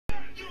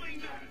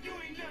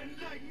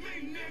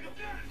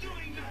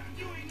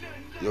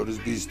Yo, this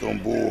Beast on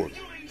Board.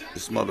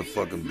 This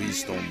motherfucking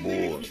Beast on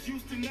Board.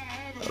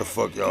 How the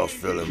fuck y'all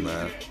feeling,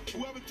 man?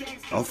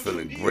 I'm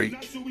feeling great.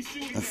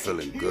 I'm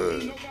feeling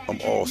good. I'm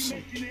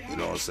awesome. You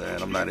know what I'm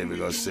saying? I'm not even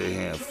gonna sit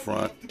here in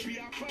front.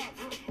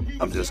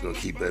 I'm just gonna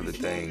keep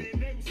everything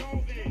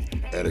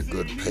at a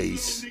good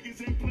pace,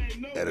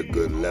 at a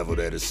good level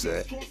that it's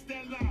set.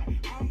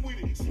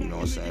 You know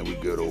what I'm saying? We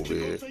good over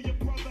here.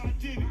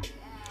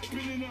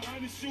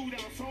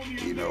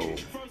 You know,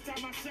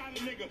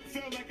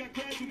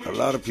 a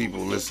lot of people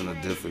listen to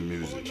different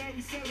music.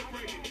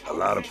 A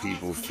lot of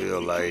people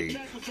feel like,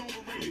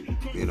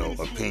 you know,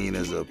 opinion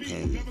is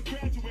opinion.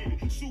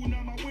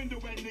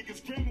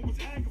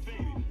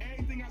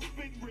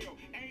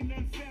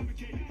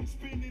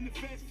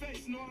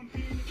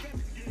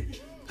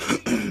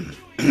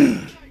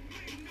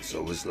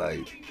 So it's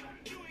like,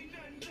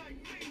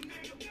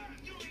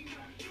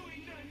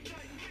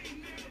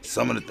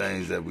 some of the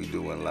things that we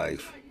do in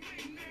life,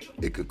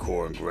 it could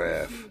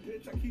choreograph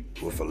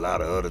with a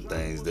lot of other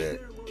things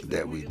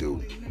that we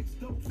do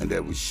and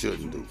that we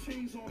shouldn't do.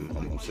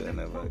 I'm saying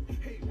that right.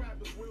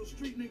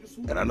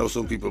 And I know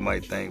some people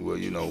might think, well,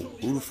 you know,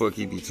 who the fuck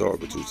he be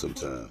talking to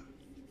sometimes?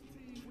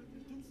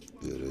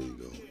 Yeah, there you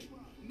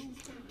go.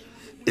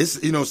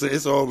 It's, you know what I'm saying,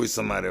 it's always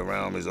somebody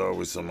around me, it's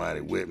always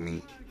somebody with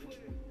me.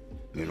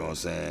 You know what I'm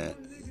saying?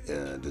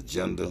 The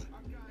gender,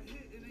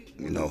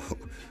 you know,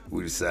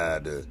 we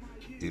decide to,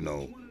 you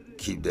know,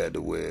 keep that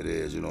the way it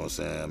is, you know what I'm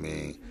saying? I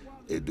mean,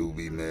 it do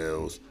be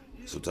males,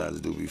 sometimes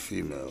it do be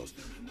females.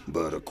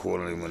 But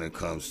accordingly, when it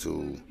comes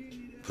to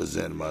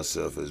presenting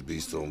myself as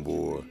Beast on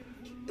Board,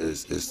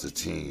 it's the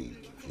team,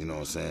 you know what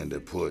I'm saying,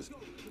 that puts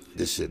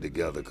this shit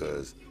together.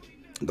 Because,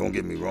 don't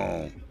get me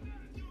wrong,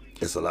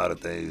 it's a lot of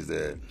things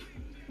that,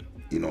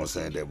 you know what I'm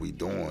saying, that we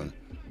doing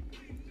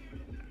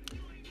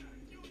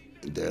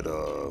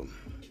that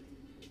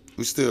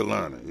we still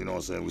learning, you know what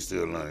I'm saying? We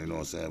still learning, you know what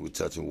I'm saying? We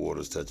touching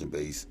waters, touching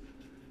base.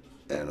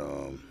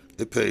 And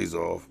it pays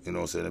off, you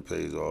know what I'm saying? It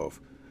pays off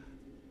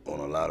on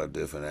a lot of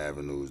different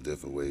avenues,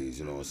 different ways,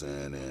 you know what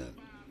I'm saying? And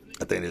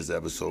I think this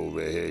episode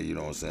right here, you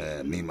know what I'm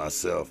saying? Me,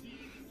 myself,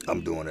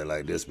 I'm doing it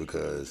like this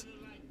because,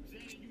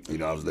 you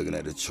know, I was looking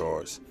at the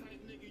charts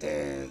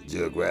and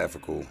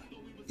geographical,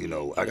 you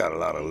know, I got a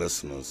lot of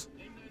listeners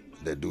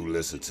that do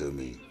listen to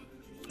me.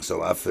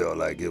 So I felt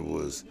like it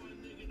was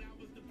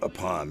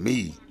upon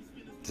me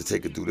to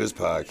take it through this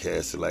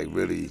podcast to like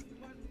really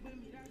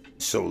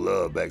show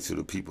love back to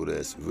the people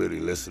that's really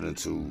listening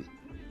to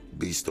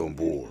Beast on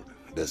Board,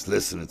 that's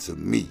listening to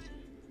me.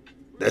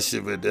 That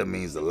shit right there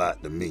means a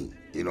lot to me,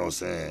 you know what I'm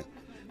saying?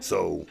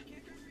 So,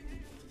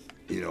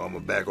 you know, I'm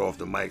gonna back off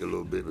the mic a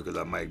little bit because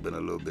I might have been a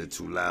little bit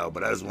too loud,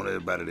 but I just want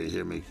everybody to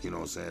hear me, you know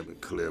what I'm saying, be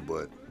clear.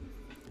 But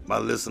my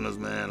listeners,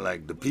 man,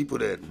 like the people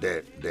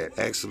that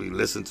actually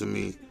listen to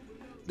me,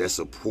 that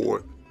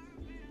support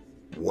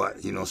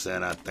what, you know what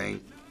I'm saying, I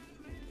think,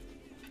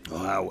 or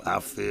how I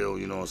feel,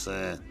 you know what I'm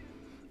saying,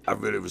 I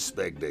really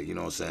respect that, you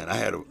know what I'm saying. I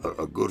had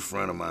a good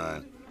friend of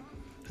mine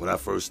when I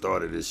first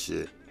started this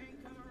shit,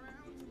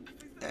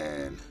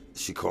 and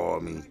she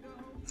called me,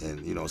 and,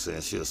 you know what I'm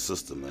saying, she a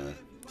sister, man.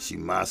 She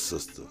my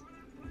sister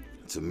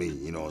to me,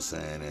 you know what I'm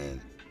saying,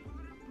 and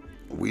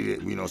we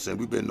did, you know what I'm saying,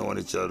 we've been knowing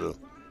each other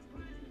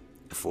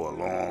for a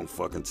long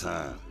fucking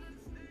time.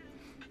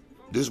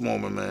 This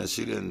woman, man,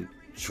 she didn't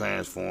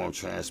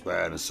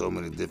transpired in so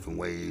many different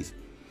ways,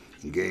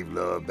 and gave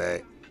love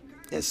back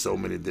in so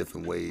many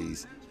different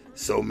ways,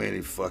 so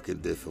many fucking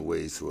different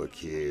ways to her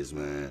kids,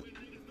 man.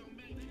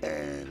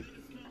 And,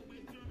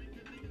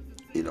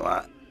 you know,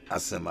 I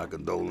send my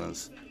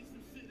condolence,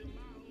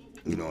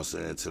 you know what I'm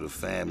saying, to the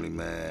family,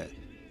 man,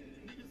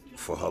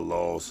 for her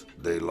loss,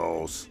 they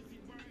lost,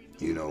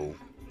 you know,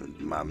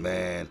 my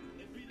man,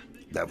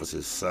 that was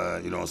his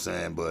son, you know what I'm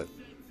saying, but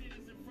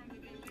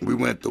we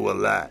went through a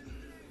lot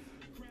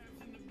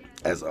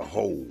as a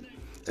whole.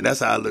 And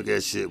that's how I look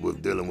at shit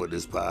with dealing with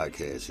this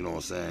podcast, you know what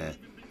I'm saying?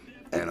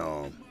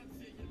 And,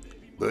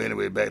 but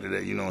anyway, back to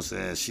that, you know what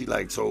I'm saying? She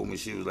like told me,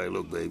 she was like,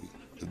 look, baby,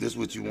 if this is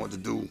what you want to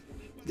do,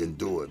 then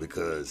do it,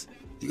 because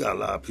you got a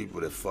lot of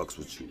people that fucks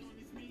with you.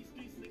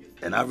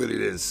 And I really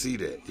didn't see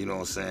that, you know what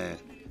I'm saying,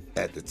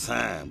 at the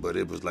time, but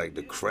it was like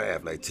the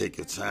craft, like take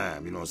your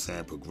time, you know what I'm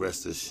saying,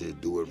 progress this shit,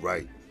 do it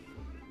right.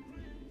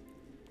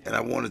 And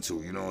I wanted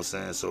to, you know what I'm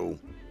saying, so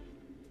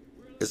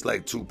it's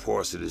like two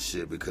parts of this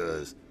shit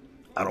because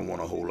I don't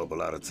want to hold up a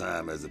lot of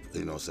time as the,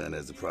 you know what I'm saying,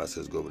 as the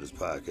process go with this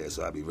podcast.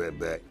 So I'll be right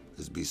back.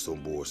 This Beast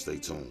on Board. Stay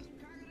tuned.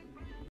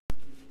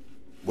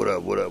 What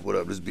up, what up, what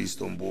up? This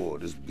Beast on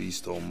Board. This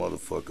Beast on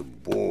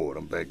motherfucking Board.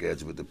 I'm back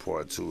at you with the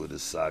part 2 of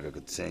this saga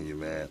continue,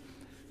 man.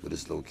 With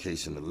this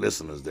location, the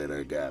listeners that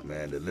I got,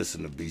 man, that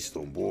listen to Beast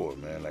on Board,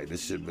 man. Like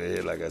this shit right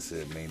here, like I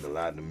said, means a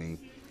lot to me.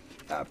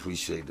 I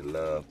appreciate the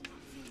love.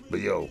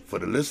 But yo, for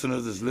the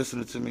listeners that's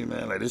listening to me,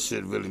 man, like this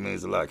shit really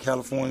means a lot.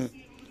 California,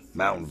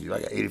 Mountain View,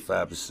 I got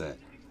 85%.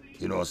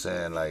 You know what I'm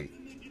saying? Like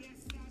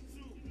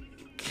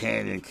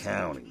Canyon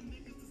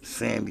County,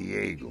 San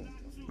Diego.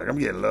 Like I'm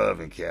getting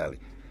love in Cali.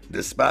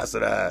 The spots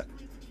that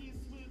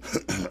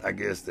I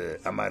guess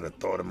that I might have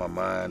thought in my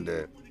mind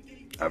that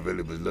I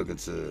really was looking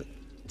to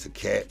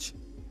catch.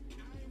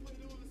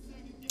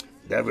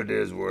 That what it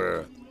is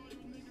where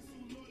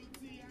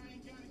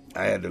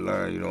I had to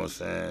learn, you know what I'm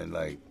saying?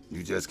 Like,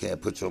 you just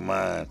can't put your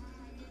mind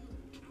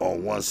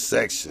on one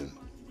section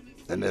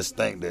and just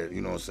think that,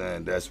 you know what I'm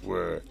saying, that's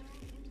where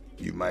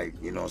you might,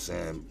 you know what I'm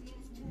saying,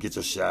 get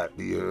your shot,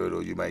 be heard,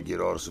 or you might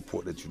get all the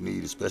support that you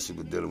need, especially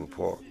with dealing with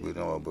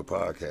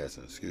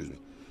podcasting, excuse me.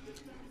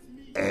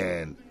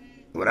 And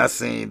when I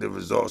seen the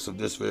results of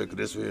this video,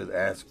 this video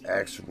is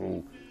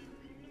actual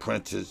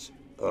printage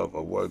of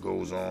what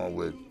goes on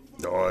with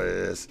the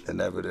RS, and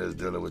never it is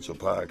dealing with your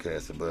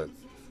podcasting, but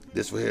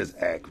this one here is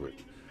accurate.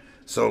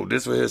 So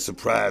this one here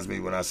surprised me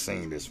when I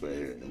seen this one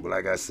here. But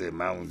like I said,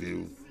 Mountain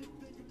View,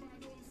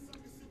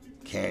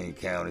 Canyon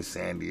County,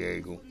 San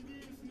Diego.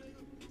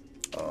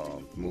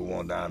 Move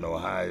on down to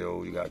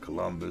Ohio, you got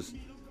Columbus.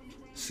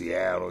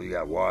 Seattle, you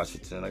got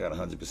Washington. I got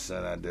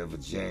 100% out there.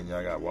 Virginia,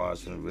 I got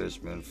Washington,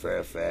 Richmond,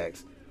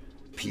 Fairfax.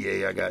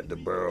 PA, I got the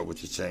borough,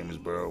 which is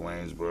Chambersburg,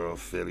 Waynesboro,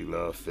 Philly,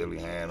 Love, Philly,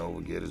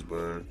 Hanover,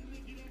 Gettysburg,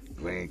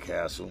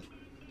 Greencastle.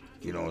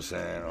 You know what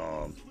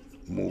I'm saying?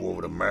 Move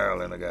over to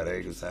Maryland, I got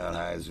Hagerstown,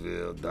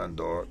 Hyattsville,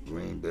 Dundalk,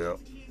 Greenbelt,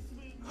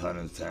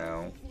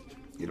 Huntingtown.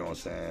 You know what I'm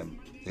saying?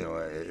 You know,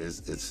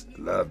 it's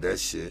love that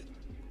shit.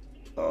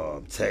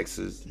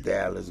 Texas,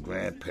 Dallas,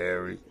 Grand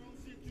Prairie.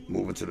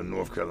 Moving to the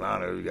North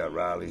Carolina, we got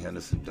Raleigh,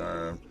 Henderson,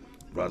 Durham,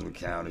 Brunswick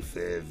County,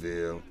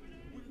 Fayetteville.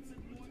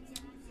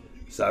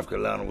 South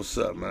Carolina, what's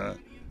up, man?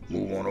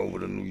 Move on over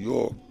to New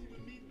York.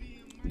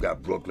 We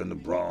got Brooklyn, the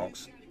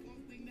Bronx,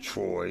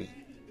 Troy.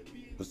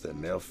 What's that,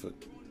 Melford?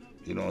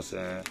 You know what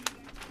I'm saying?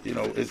 You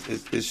know,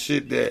 it's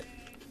shit that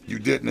you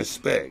didn't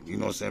expect. You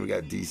know what I'm saying? We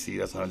got D.C.,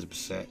 that's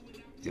 100%.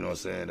 You know what I'm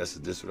saying? That's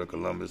the District of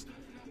Columbus.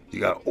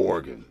 You got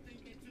Oregon.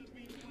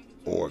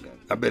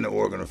 I've been to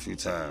Oregon a few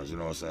times, you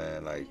know what I'm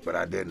saying? Like, but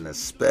I didn't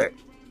expect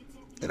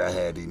that I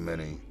had these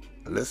many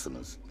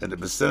listeners. And the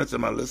percentage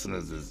of my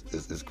listeners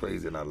is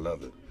crazy, and I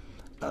love it.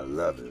 I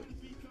love it.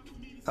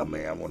 I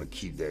mean, I want to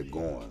keep that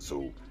going.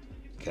 So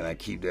can I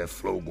keep that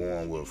flow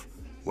going with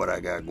what I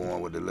got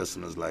going with the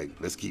listeners? Like,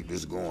 let's keep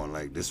this going.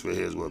 Like, this right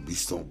here is what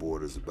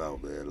BeastonBoard is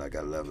about, man. Like,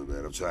 I love it,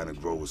 man. I'm trying to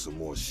grow with some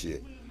more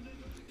shit.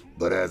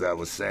 But as I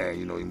was saying,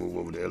 you know, you move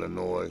over to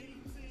Illinois.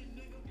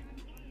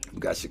 We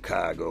got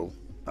Chicago.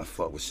 I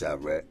fuck with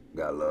Chirac.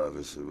 Got love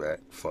in Chirac.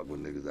 Fuck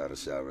with niggas out of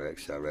Chirac.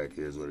 Chirac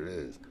is what it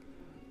is.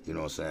 You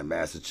know what I'm saying?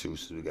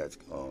 Massachusetts, we got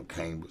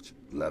Cambridge.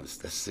 Love it.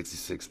 That's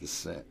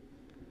 66%.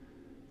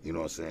 You know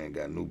what I'm saying?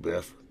 Got New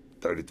Bedford,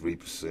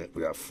 33%.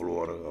 We got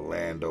Florida,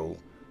 Orlando,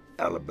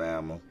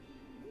 Alabama.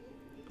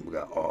 We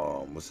got,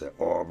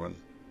 Auburn.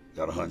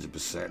 Got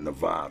 100%.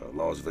 Nevada,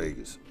 Las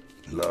Vegas.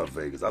 Love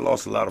Vegas. I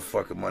lost a lot of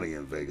fucking money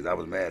in Vegas. I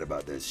was mad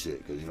about that shit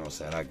because, you know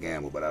what I'm saying, I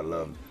gamble, but I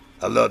love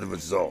the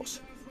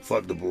results.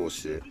 Fuck the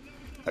bullshit.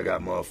 I got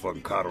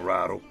motherfucking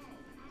Colorado.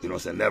 You know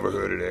what I'm saying? Never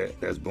heard of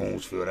that. That's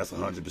Boonesville. That's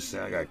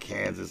 100%. I got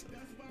Kansas.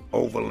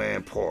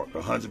 Overland Park.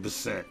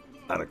 100%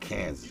 out of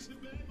Kansas.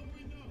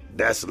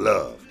 That's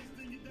love.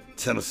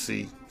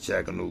 Tennessee.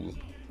 Chattanooga.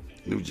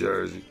 New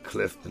Jersey.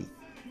 Clifton.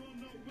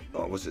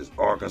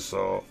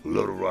 Arkansas.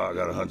 Little Rock.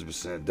 Got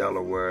 100%.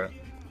 Delaware.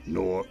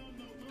 North.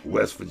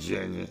 West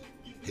Virginia.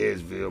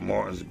 Hedgesville.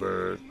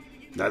 Martinsburg.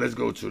 Now let's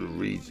go to the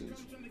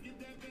regions.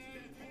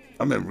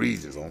 I'm in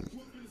regions, homie.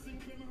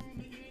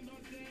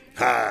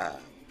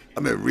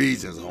 I'm in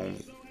regions,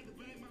 homie.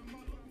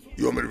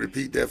 You want me to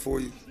repeat that for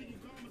you?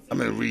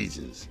 I'm in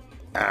regions.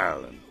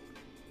 Ireland.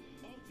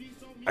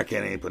 I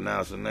can't even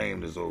pronounce the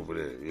name that's over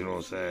there. You know what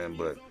I'm saying?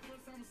 But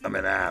I'm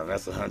in Ireland.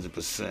 That's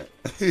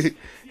 100%.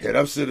 Yeah,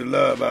 I'm shit in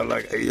love about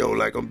like, hey, yo,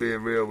 like I'm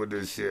being real with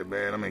this shit,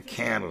 man. I'm in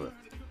Canada.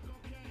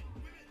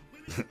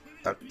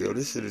 Yo,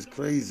 this shit is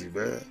crazy,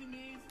 man.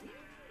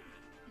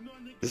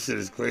 This shit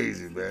is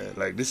crazy, man.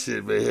 Like, this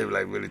shit right here,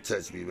 like, really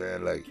touched me,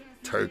 man. Like,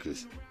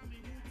 Turkish.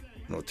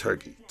 No,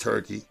 Turkey.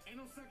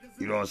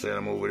 You know what I'm saying?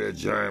 I'm over there,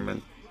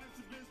 German.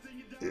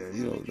 Yeah,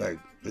 you know, like,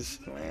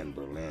 this Land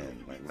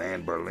Berlin. Like,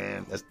 Land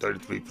Berlin, that's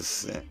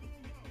 33%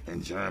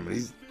 in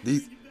Germany.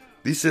 These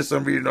shits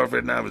I'm reading off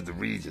right now is the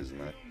regions,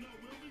 man.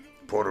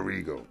 Puerto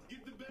Rico.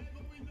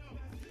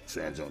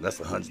 San Jones. That's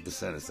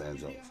 100% of San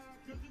Jones.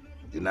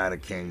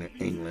 United Kingdom,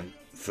 England,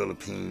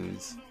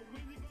 Philippines,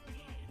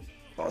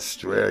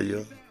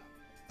 Australia,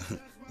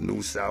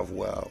 New South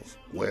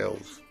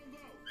Wales,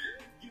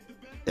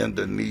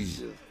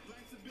 Indonesia.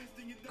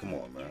 Come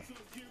on, man.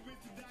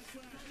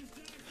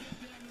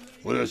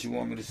 What else you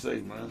want me to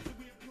say, man?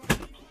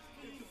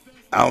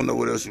 I don't know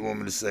what else you want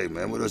me to say,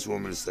 man. What else you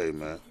want me to say,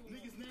 man?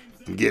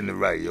 I'm getting it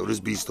right, yo. This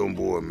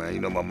BeastonBoard, man. You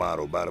know my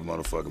motto, buy the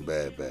motherfucking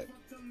bad back.